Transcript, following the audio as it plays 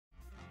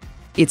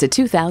It's a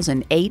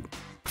 2008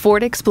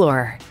 Ford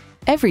Explorer.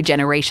 Every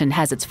generation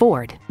has its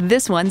Ford.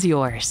 This one's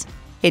yours.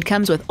 It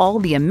comes with all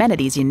the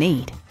amenities you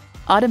need.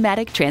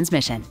 Automatic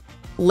transmission,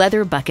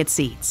 leather bucket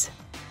seats,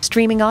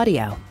 streaming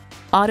audio,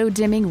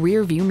 auto-dimming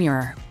rear view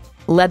mirror,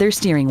 leather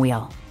steering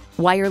wheel,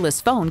 wireless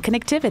phone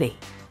connectivity,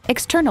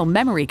 external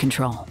memory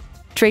control,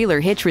 trailer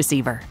hitch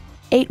receiver,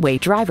 8-way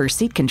driver's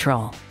seat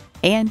control,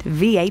 and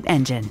V8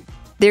 engine.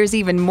 There's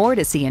even more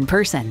to see in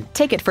person.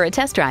 Take it for a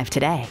test drive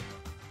today.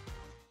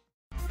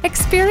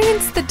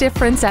 Experience the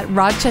difference at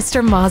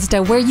Rochester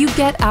Mazda, where you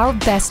get our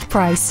best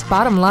price.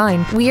 Bottom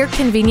line, we are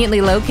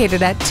conveniently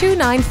located at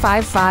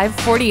 2955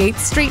 48th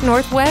Street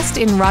Northwest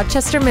in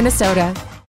Rochester, Minnesota.